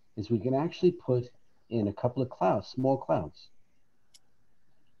do is we can actually put in a couple of clouds, small clouds,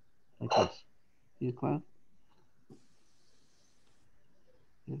 like this. See a cloud?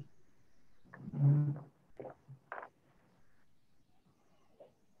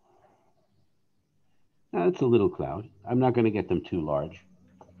 Now, it's a little cloud. I'm not going to get them too large.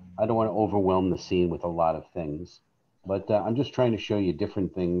 I don't want to overwhelm the scene with a lot of things, but I'm just trying to show you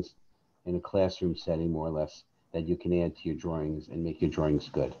different things in a classroom setting, more or less, that you can add to your drawings and make your drawings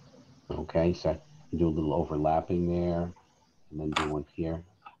good. Okay, so you do a little overlapping there, and then do one here,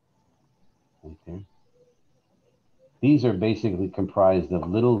 right there. These are basically comprised of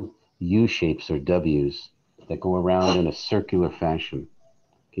little U shapes or W's that go around in a circular fashion.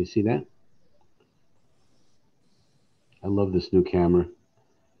 Can you see that? I love this new camera.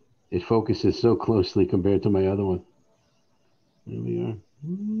 It focuses so closely compared to my other one. There we are.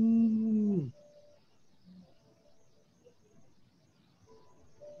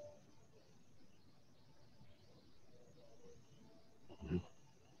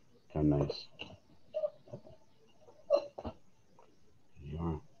 How nice. There you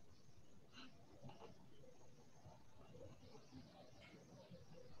are.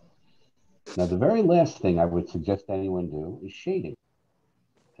 Now, the very last thing I would suggest anyone do is shading.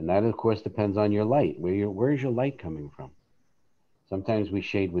 And that, of course, depends on your light. Where's your light coming from? Sometimes we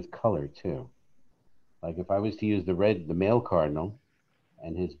shade with color, too. Like if I was to use the male cardinal,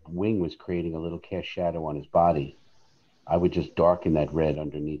 and his wing was creating a little cast shadow on his body, I would just darken that red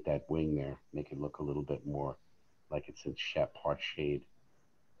underneath that wing there, make it look a little bit more like it's in part shade.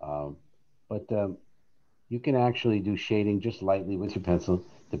 But you can actually do shading just lightly with your pencil,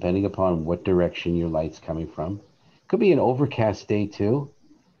 depending upon what direction your light's coming from. Could be an overcast day too.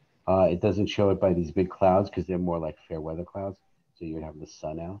 It doesn't show it by these big clouds because they're more like fair weather clouds, so you'd have the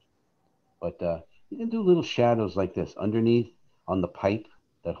sun out. But you can do little shadows like this underneath on the pipe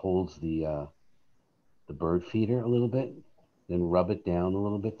that holds the bird feeder a little bit, then rub it down a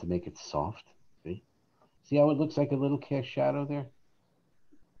little bit to make it soft. See how it looks like a little cast shadow there?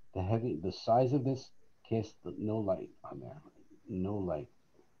 The size of this cast no light on there, no light.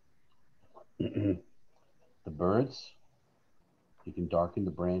 The birds, you can darken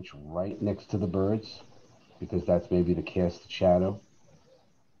the branch right next to the birds because that's maybe the cast shadow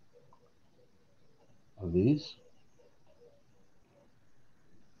of these.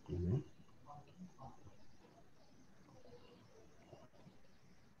 Mm-hmm.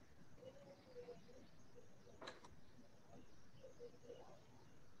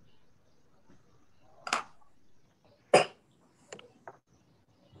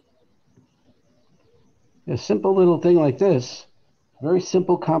 A simple little thing like this, very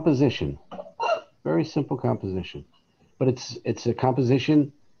simple composition, very simple composition. But it's a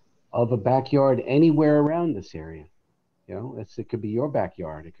composition of a backyard anywhere around this area. You know, it could be your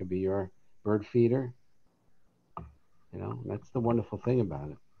backyard. It could be your bird feeder. You know, that's the wonderful thing about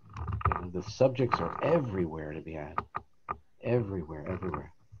it. You know, the subjects are everywhere to be had. Everywhere,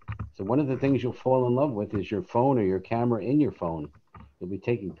 everywhere. So one of the things you'll fall in love with is your phone or your camera in your phone. You'll be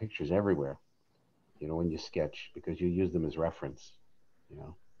taking pictures everywhere, you know, when you sketch because you use them as reference, you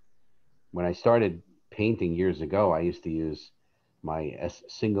know. When I started painting years ago, I used to use my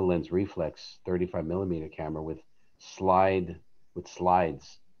single lens reflex 35 millimeter camera with slides,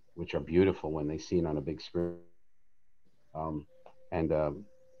 which are beautiful when they seen on a big screen. And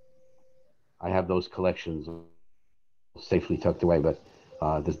I have those collections safely tucked away. But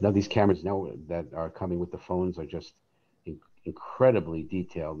there's none of these cameras now that are coming with the phones are just incredibly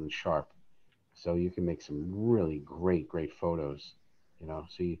detailed and sharp. So you can make some really great photos. You know,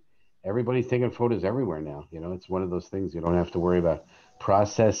 everybody's taking photos everywhere now. You know, it's one of those things you don't have to worry about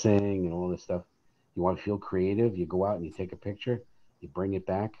processing and all this stuff. You want to feel creative, you go out and you take a picture, you bring it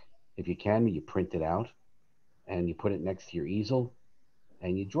back. If you can, you print it out and you put it next to your easel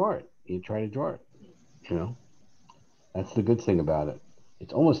and you draw it. You try to draw it. You know, that's the good thing about it.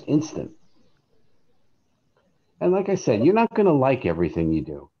 It's almost instant. And like I said, you're not going to like everything you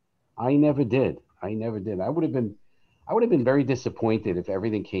do. I never did. I never did. I would have been very disappointed if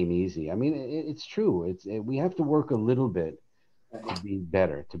everything came easy. I mean, it's true. We have to work a little bit to be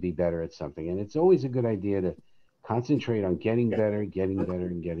better at something. And it's always a good idea to concentrate on getting better, and getting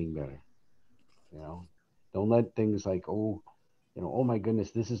better. You know, don't let things like, oh, you know, oh my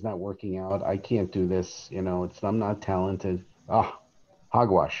goodness, this is not working out. I can't do this. You know, I'm not talented.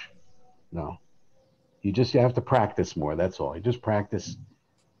 Hogwash. No, you have to practice more. That's all. You just practice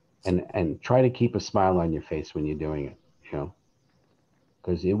and try to keep a smile on your face when you're doing it, you know,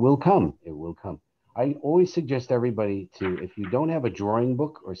 because it will come. It will come. I always suggest everybody to, if you don't have a drawing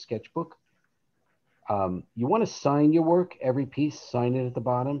book or sketchbook, you want to sign your work, every piece, sign it at the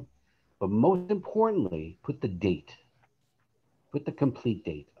bottom. But most importantly, put the date, put the complete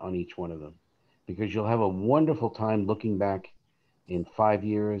date on each one of them, because you'll have a wonderful time looking back in 5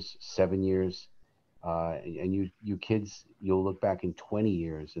 years, 7 years, and you kids, you'll look back in 20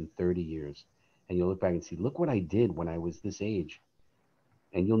 years and 30 years, and you'll look back and see, look what I did when I was this age.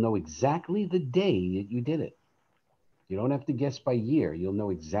 And you'll know exactly the day that you did it. You don't have to guess by year. You'll know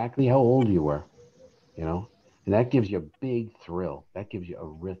exactly how old you were, you know? And that gives you a big thrill. That gives you a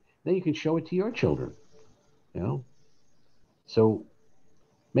real, then you can show it to your children, you know? So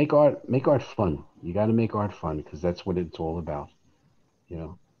make art fun. You got to make art fun because that's what it's all about, you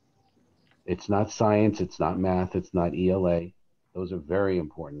know? It's not science, it's not math, it's not ELA. Those are very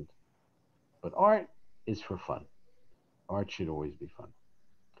important. But art is for fun. Art should always be fun.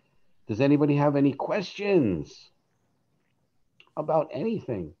 Does anybody have any questions about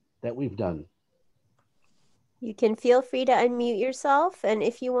anything that we've done? You can feel free to unmute yourself. And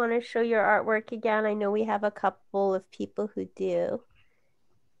if you want to show your artwork again, I know we have a couple of people who do.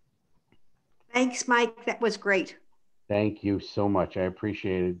 Thanks, Mike. That was great. Thank you so much. I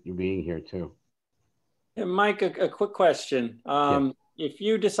appreciated you being here too. Yeah, Mike, a quick question. Yes. If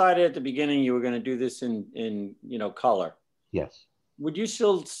you decided at the beginning you were going to do this in color, Yes. would you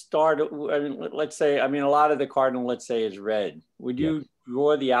still start? I mean, let's say, a lot of the cardinal, let's say, is red. Would you Yes.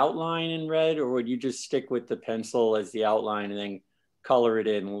 draw the outline in red, or would you just stick with the pencil as the outline and then color it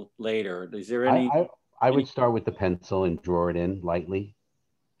in later? Is there any? I would start with the pencil and draw it in lightly.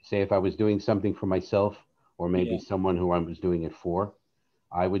 Say if I was doing something for myself or maybe someone who I was doing it for,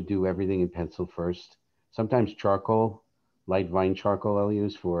 I would do everything in pencil first. Sometimes charcoal, light vine charcoal I'll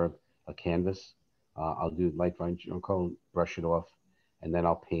use for a canvas. I'll do light vine charcoal, brush it off, and then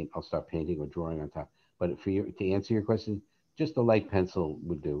I'll start painting or drawing on top. But to answer your question, just a light pencil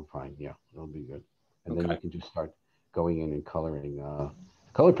would do fine. Yeah, it'll be good. And then you can just start going in and coloring.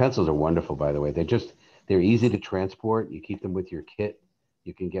 Colored pencils are wonderful, by the way. They're easy to transport. You keep them with your kit.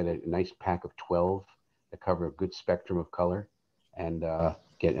 You can get a nice pack of 12 that cover a good spectrum of color, and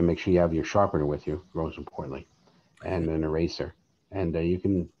make sure you have your sharpener with you, most importantly, and an eraser. And you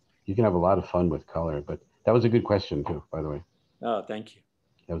can have a lot of fun with color. But that was a good question too, by the way. Oh, thank you.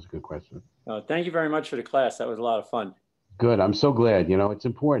 That was a good question. Thank you very much for the class. That was a lot of fun. Good. I'm so glad. It's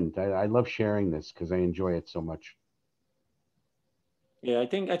important. I love sharing this because I enjoy it so much. Yeah, I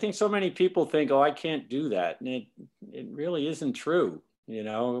think so many people think, oh, I can't do that. And it really isn't true.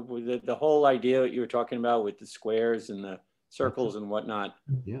 The whole idea that you were talking about with the squares and the circles and whatnot.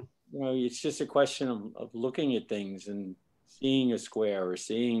 Yeah. It's just a question of looking at things and seeing a square or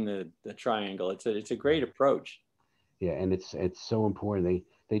seeing the triangle. It's a great approach. Yeah, and it's so important.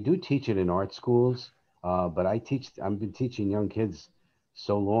 They do teach it in art schools, but I've been teaching young kids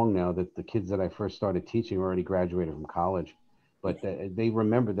so long now that the kids that I first started teaching already graduated from college. But they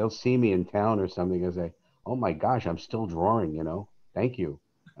remember, they'll see me in town or something and say, oh my gosh, I'm still drawing, thank you.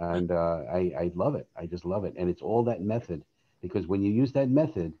 And I love it. I just love it. And it's all that method, because when you use that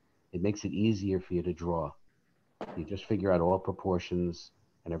method, it makes it easier for you to draw. You just figure out all proportions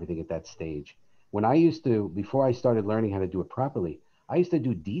and everything at that stage. Before I started learning how to do it properly, I used to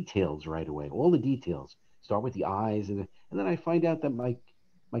do details right away, all the details. Start with the eyes, and then I find out that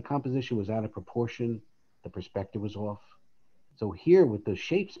my composition was out of proportion, the perspective was off. So here with the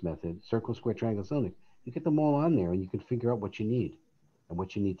shapes method, circle, square, triangle, cylinder, you get them all on there, and you can figure out what you need and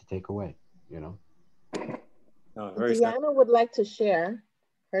what you need to take away. Deanna would like to share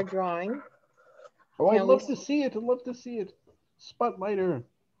her drawing. Oh, I'd love to see it. I'd love to see it. Spotlighter.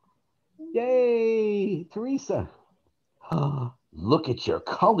 Yay, Teresa. Look at your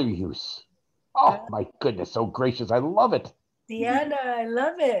color use. Oh, my goodness. So gracious. I love it. Deanna, I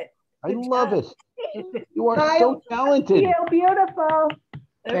love it. I love it. You are so talented. You're beautiful.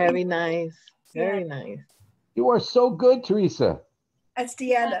 Very nice. Very nice. You are so good, Teresa. That's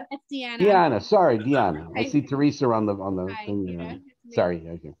Deanna. That's Deanna. Deanna. Sorry, Deanna. I see Teresa on the Hi, thing. Sorry.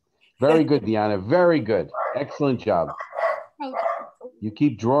 Okay. Very good, Deanna. Very good. Excellent job. Oh. You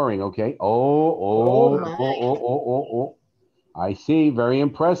keep drawing, okay? Oh. I see. Very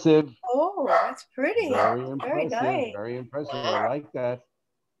impressive. Oh, that's pretty. Very impressive. Very nice. Very impressive. I like that.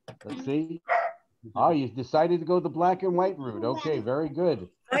 Let's see. Oh, you decided to go the black and white route. Okay, very good.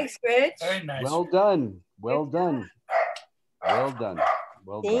 Nice, Rich. Very nice. Well done. Well done. Well done.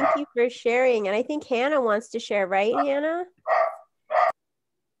 Well done. Thank you for sharing. And I think Hannah wants to share, right, Hannah?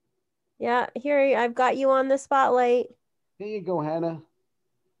 Yeah, here, I've got you on the spotlight. There you go, Hannah.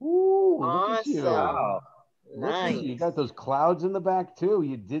 Ooh, look at you. Awesome. Nice. You got those clouds in the back too.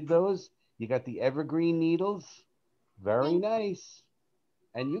 You did those. You got the evergreen needles. Very nice.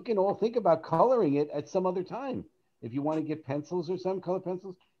 And you can all think about coloring it at some other time. If you want to get pencils or some color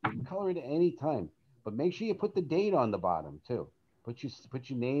pencils, you can color it at any time. But make sure you put the date on the bottom too. Put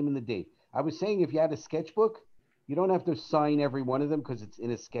your name and the date. I was saying if you had a sketchbook, You don't have to sign every one of them because it's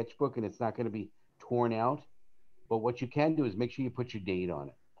in a sketchbook and it's not going to be torn out. But what you can do is make sure you put your date on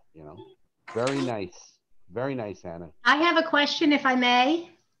it. You know, very nice, Hannah. I have a question, if I may.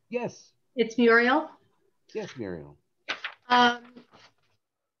 Yes, It's Muriel. yes, Muriel. I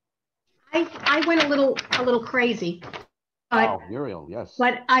went a little crazy, but Oh, Muriel, yes.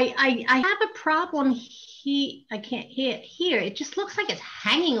 but I have a problem. I can't hear. It just looks like it's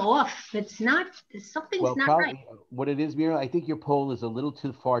hanging off. It's not. Something's Well, not right. what it is, Muriel, I think your pole is a little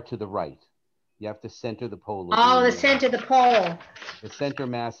too far to the right. You have to center the pole. Oh, the center of the pole. The center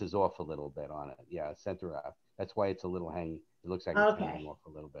mass is off a little bit on it. Yeah, center off. That's why it's a little hanging. It looks like it's hanging off a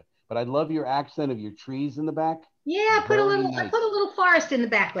little bit. But I love your accent of your trees in the back. Yeah, I put a little forest in the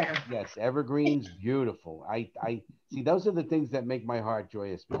background. Yes, evergreens, beautiful. I see, those are the things that make my heart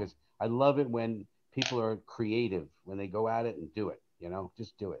joyous because I love it when people are creative, when they go at it and do it, you know,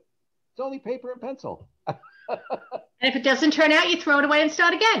 just do it. It's only paper and pencil. And if it doesn't turn out, you throw it away and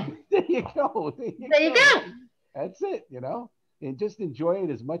start again. There you go. There you go. That's it, you know, and just enjoy it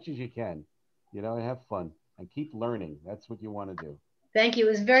as much as you can, you know, and have fun and keep learning. That's what you want to do. Thank you.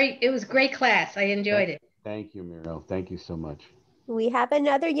 It was great class. I enjoyed it. Thank you, Muriel. Thank you so much. We have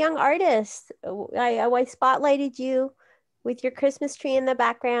another young artist. I spotlighted you with your Christmas tree in the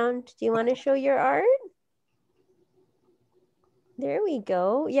background. Do you want to show your art? There we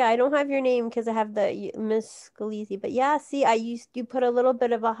go. Yeah, I don't have your name because I have the Miss Scalisi, but yeah, see, you put a little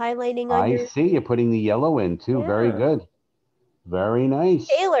bit of a highlighting on I see you're putting the yellow in too. Yeah. Very good. Very nice.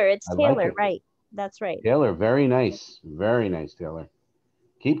 Taylor, it's Taylor, like right? That's right. Taylor, very nice. Very nice, Taylor.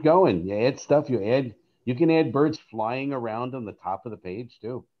 Keep going. You add stuff. You can add birds flying around on the top of the page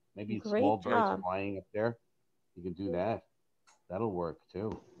too. Maybe small birds flying up there. You can do that. That'll work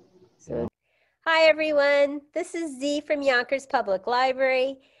too. So, hi everyone. This is Z from Yonkers Public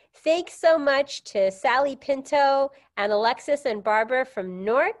Library. Thanks so much to Sally Pinto and Alexis and Barbara from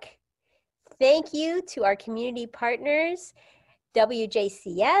Newark. Thank you to our community partners,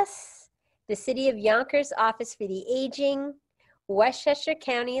 WJCS, the City of Yonkers Office for the Aging, Westchester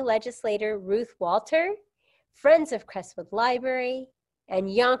County Legislator Ruth Walter, Friends of Crestwood Library,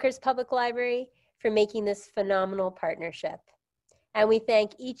 and Yonkers Public Library for making this phenomenal partnership. And we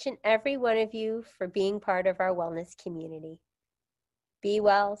thank each and every one of you for being part of our wellness community. Be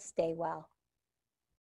well, stay well.